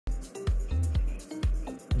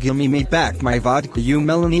Gimme me back my vodka, you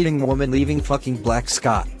melon-eating woman leaving fucking Black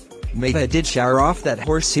Scott. Mate, I did shower off that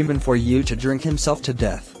horse semen for you to drink himself to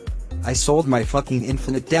death. I sold my fucking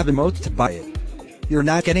infinite dab emote to buy it. You're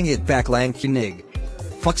not getting it back, lanky nig.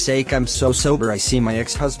 Fuck's sake, I'm so sober I see my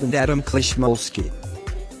ex-husband Adam Klishmolsky.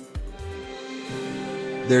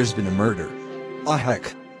 There's been a murder. Ah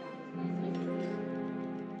heck.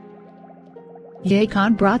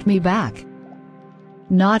 Yacon brought me back.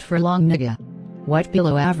 Not for long, nigga. What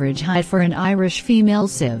below average height for an Irish female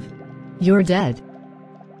civ? You're dead.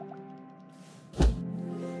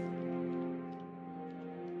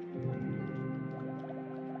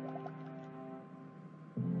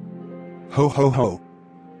 Ho ho ho.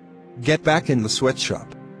 Get back in the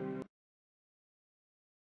sweatshop.